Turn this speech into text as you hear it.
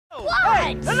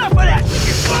Enough of that!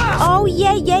 Oh,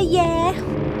 yeah, yeah, yeah.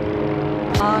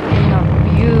 Talking of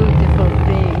beautiful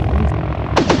things.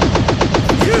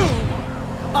 You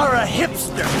are a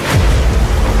hipster!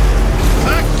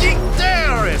 A geek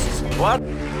terrorist! What?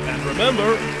 And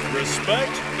remember,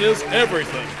 respect is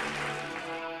everything.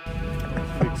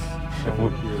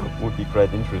 Would be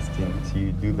quite interesting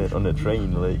to do that on a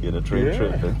train, like in a train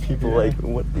trip, and people like,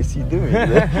 what is he doing?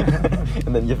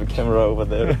 And then you have a camera over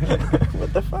there.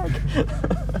 What the fuck?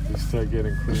 You start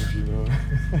getting cringe, you know.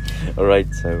 All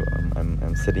right, so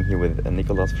I'm sitting here with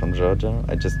Nicholas from Georgia.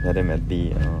 I just met him at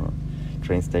the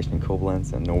train station in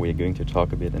Koblenz, and now we're going to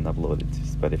talk a bit and upload it to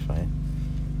Spotify.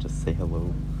 Just say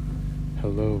hello.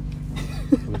 Hello.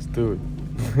 Let's do it.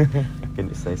 Can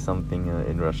you say something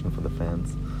in Russian for the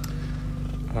fans?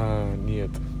 Нет.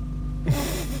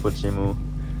 Почему?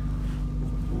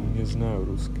 Не знаю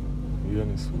русский. Я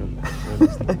не скажу.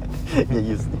 Я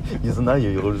не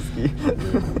знаю русский.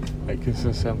 I can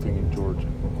say something in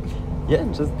Georgian. Yeah,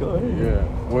 just go ahead. Yeah.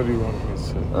 What do you want me to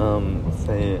say?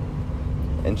 Say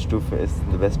Endstufe is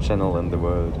the best channel in the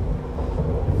world.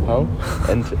 How?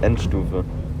 Endstufe.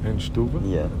 Endstufe?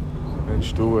 Yeah.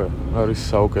 Endstufe. არის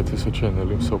საუკეთესო channel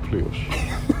im სოფლიოში.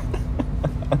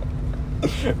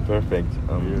 Perfect.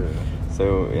 So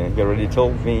you already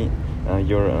told me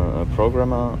you're a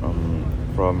programmer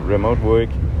from remote work,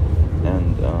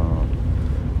 and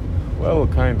well,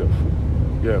 kind of.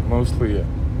 Yeah, mostly. Yeah,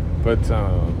 but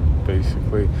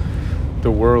basically,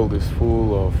 the world is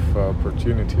full of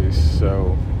opportunities.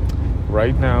 So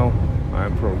right now,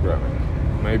 I'm programming.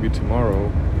 Maybe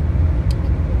tomorrow,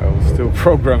 I will still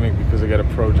programming because I got a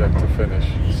project to finish.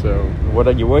 So what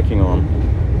are you working on?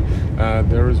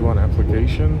 There is one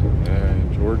application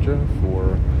in Georgia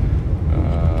for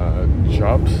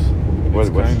jobs.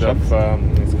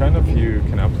 It's kind of you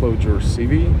can upload your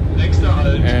CV,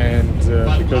 and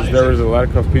because there is a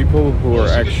lack of people who are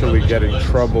actually getting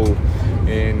trouble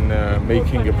in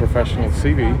making a professional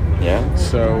CV. Yeah.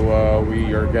 So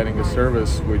we are getting a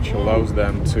service which allows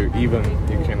them to you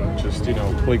can just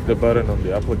click the button on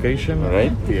the application.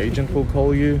 Right. The agent will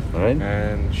call you. Right.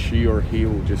 And she or he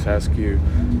will just ask you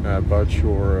about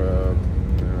your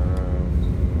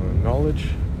knowledge,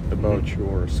 about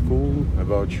your school,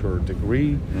 about your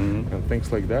degree, and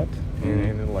things like that.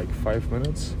 In like 5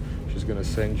 minutes, she's gonna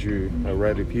send you a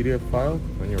ready PDF file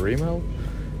on your email.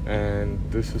 And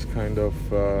this is kind of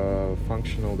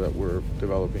functional that we're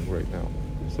developing right now.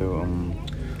 So,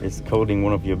 is coding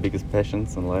one of your biggest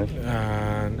passions in life?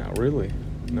 Not really.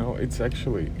 No, it's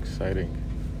actually exciting,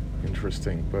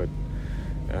 interesting, but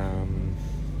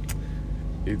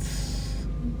it's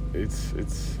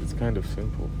kind of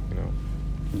simple,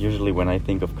 Usually when I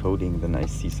think of coding, then I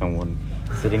see someone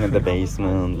sitting in the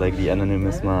basement, like the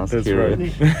Anonymous mask. That's here. right.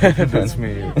 That's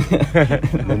me.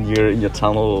 And then you're in your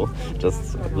tunnel,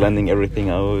 just blending everything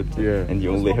out. Yeah. And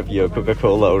you only have your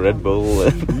Coca-Cola or Red Bull.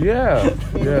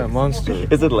 Yeah, Monster.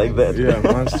 Is it like that? Yeah,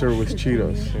 Monster with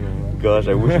Cheetos. Gosh,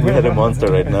 I wish we had a Monster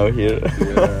right now here.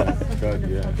 Yeah, God,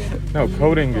 yeah. No,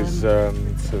 coding is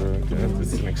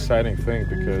it's an exciting thing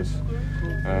because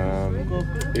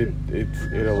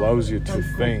it allows you to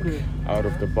think out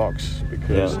of the box,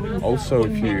 because also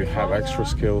if you have extra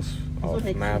skills of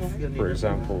math, for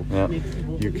example,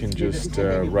 you can just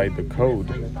write the code,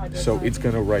 so it's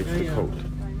gonna write the code,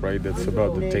 right? That's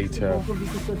about the data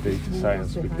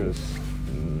science, because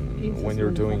when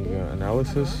you're doing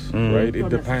analysis, right, it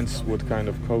depends what kind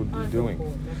of code you're doing.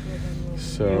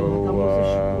 So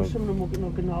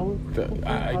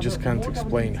I just can't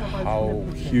explain how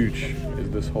huge is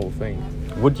this whole thing.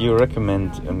 Would you recommend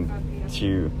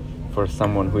for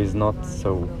someone who is not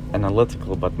so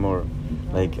analytical but more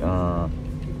like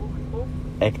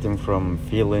acting from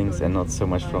feelings and not so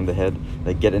much from the head,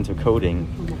 like get into coding?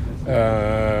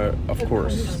 Of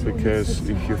course, because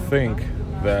if you think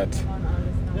that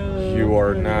you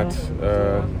are not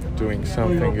doing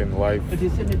something in life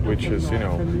which is,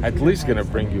 at least gonna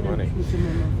bring you money.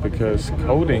 Because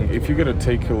coding, if you're gonna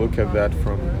take a look at that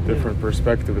from a different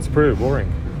perspective, it's pretty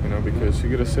boring, because you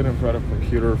gotta sit in front of a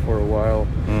computer for a while,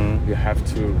 you have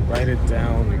to write it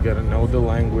down, you gotta know the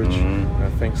language,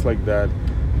 things like that.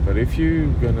 But if you're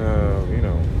gonna,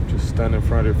 just stand in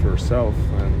front of yourself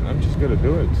and I'm just gonna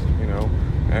do it,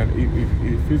 and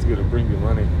if it's gonna bring you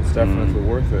money, it's definitely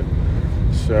worth it.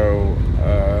 So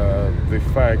the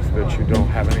fact that you don't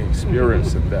have any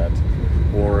experience in that,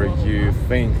 or you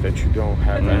think that you don't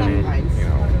have any,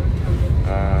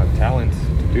 talent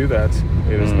to do that,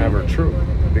 it is never true,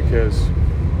 because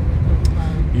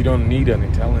you don't need any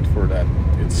talent for that.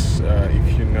 It's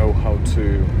if you know how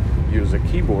to use a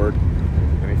keyboard,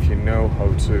 and if you know how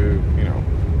to,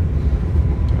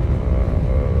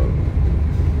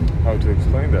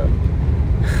 kinda.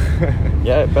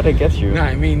 Yeah, but I get you. No,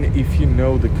 I mean, if you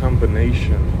know the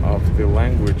combination of the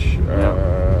language,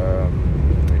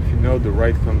 if you know the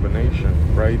right combination,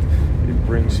 right, it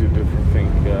brings you different thing.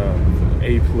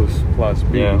 A plus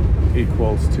B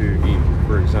equals to E,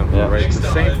 for example, right?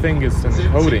 The same thing is in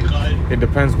coding. It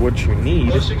depends what you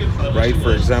need, right?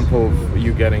 For example,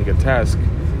 you getting a task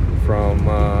from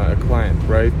a client,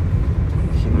 right?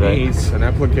 He needs an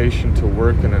application to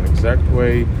work in an exact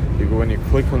way. When you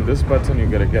click on this button, you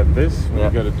gotta get this. When you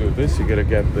gotta do this, you gotta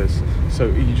get this. So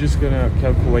you're just gonna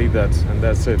calculate that, and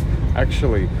that's it.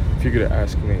 Actually, if you're gonna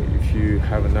ask me, if you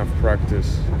have enough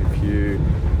practice, if you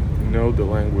know the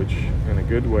language in a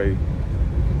good way,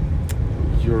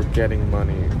 you're getting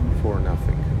money for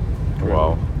nothing. Really.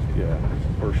 Wow. Yeah,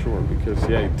 for sure. Because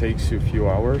it takes you a few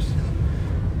hours.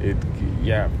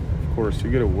 Of course, you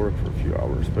gotta work for a few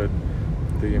hours, but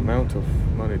the amount of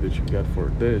money that you get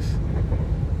for this,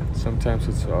 sometimes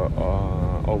it's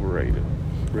overrated.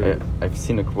 Really. I've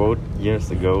seen a quote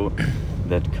years ago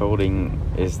that coding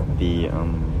is the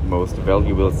most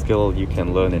valuable skill you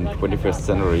can learn in 21st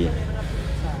century.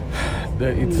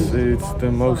 It's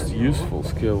the most useful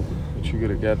skill that you're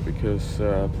gonna get, because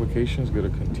applications gonna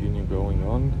continue going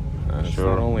on. And it's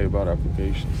not only about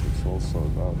applications; it's also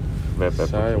about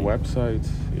websites.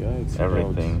 Yeah, it's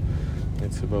everything.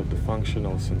 It's about the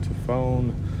functionals into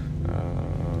phone.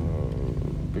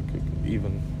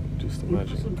 Even just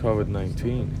imagine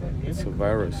COVID-19. It's a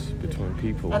virus between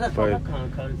people, but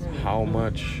how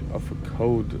much of a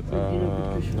code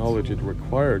knowledge it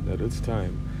required at its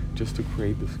time just to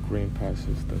create the screen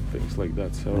passes and things like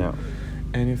that. So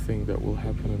anything that will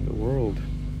happen in the world,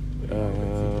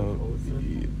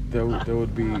 there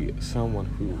would be someone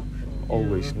who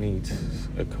always needs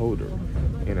a coder,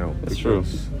 It's true.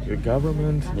 The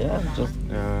government,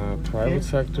 private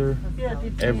sector,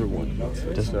 everyone needs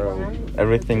it. So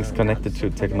Everything's connected to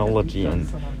technology, and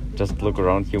just look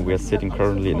around here. We are sitting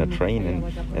currently in a train,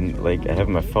 and like I have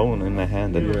my phone in my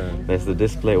hand, and there's the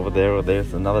display over there, or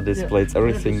there's another display. It's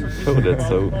everything coded.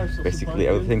 So basically,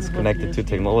 everything's connected to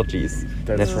technology. Is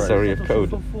necessary of code.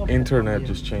 Internet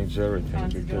just changed everything,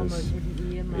 because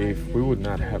if we would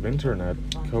not have internet,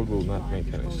 code will not make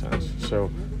any sense. So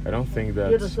I don't think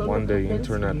that one day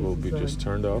internet will be just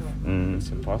turned off. It's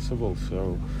impossible.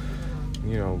 So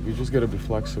we just gotta be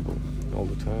flexible all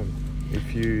the time.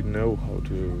 If you know how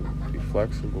to be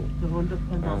flexible,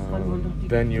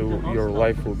 then your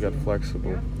life will get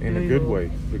flexible in a good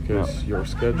way, because your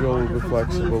schedule will be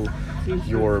flexible,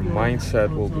 your mindset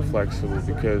will be flexible,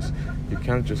 because you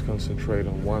can't just concentrate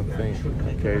on one thing.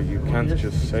 Okay, you can't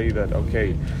just say that,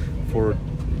 okay, for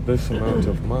this amount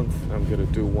of month I'm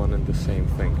gonna do one and the same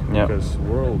thing, because the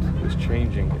world is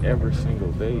changing every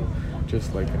single day,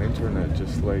 just like an internet,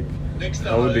 just like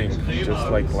coding, just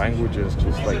like languages,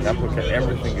 just like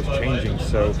everything is changing.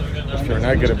 So if you're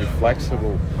not gonna be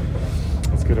flexible,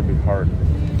 it's gonna be hard.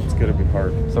 It's gonna be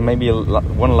hard. So maybe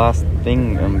one last thing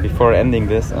before ending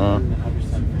this.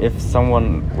 If someone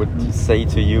would say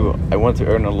to you, I want to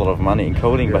earn a lot of money in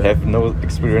coding, but have no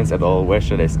experience at all, where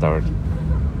should I start?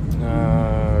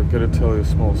 I'm gonna tell you a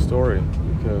small story,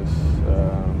 because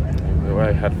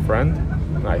I had a friend,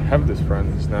 and I have this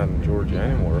friend, he's not in Georgia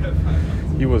anymore.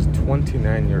 He was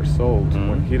 29 years old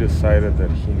when he decided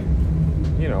that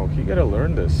he gotta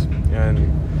learn this, and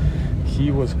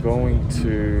he was going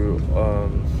to,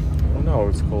 I don't know what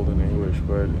it's called in English,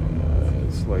 but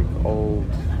it's like old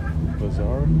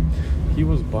bazaar. He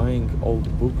was buying old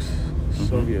books,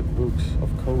 Soviet books of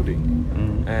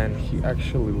coding, and he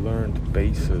actually learned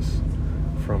basis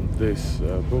from these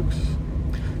books.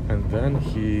 And then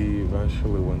he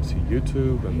eventually went to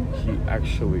YouTube, and he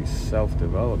actually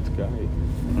self-developed guy,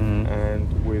 and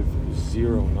with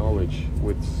zero knowledge,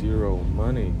 with zero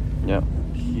money,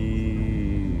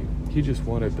 he just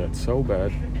wanted that so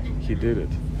bad, he did it,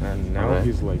 and now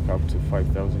he's like up to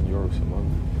 5,000 euros a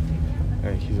month,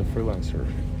 and he's a freelancer.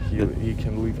 He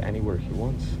can live anywhere he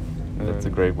wants. That's a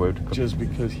great way to go. Just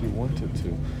because he wanted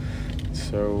to.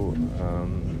 So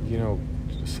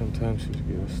sometimes you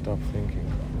gotta stop thinking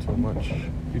too much.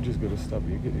 You just gotta stop.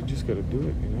 You just gotta do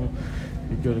it.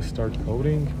 You gotta start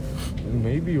coding.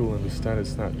 Maybe you'll understand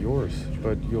it's not yours,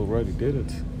 but you already did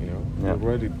it. You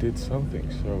already did something.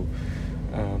 So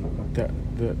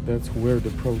that's where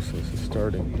the process is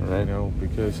starting.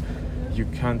 Because you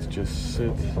can't just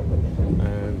sit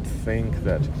and think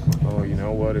that, oh, you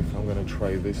know what, if I'm gonna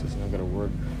try this, it's not gonna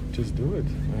work. Just do it.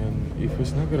 And if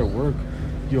it's not gonna work,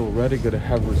 you're already gonna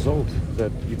have result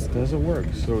that it doesn't work.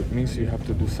 So it means you have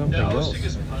to do something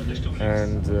else.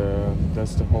 And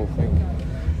that's the whole thing.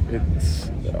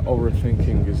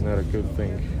 Overthinking is not a good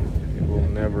thing. it will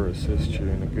never assist you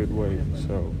in a good way.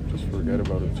 So just forget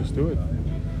about it. Just do it.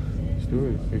 Just do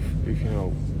it. If you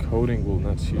know, coding will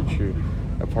not suit you.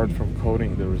 Apart from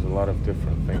coding, there is a lot of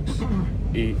different things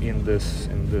in this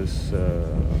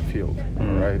field,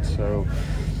 right? So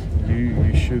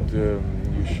you should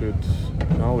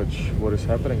acknowledge what is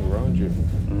happening around you,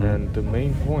 and the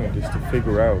main point is to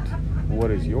figure out what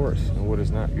is yours and what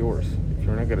is not yours. If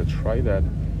you're not gonna try that,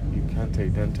 you can't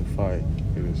identify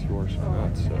if it is yours or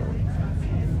not. So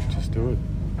just do it.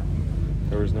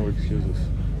 There is no excuses.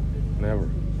 Never.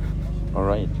 All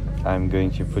right. I'm going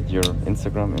to put your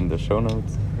Instagram in the show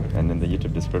notes and in the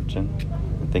YouTube description.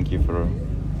 Thank you for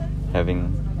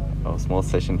having a small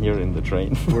session here in the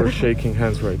train. We're shaking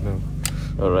hands right now.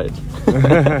 All right.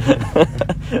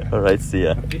 All right, see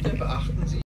ya. Bitte beachten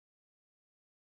Sie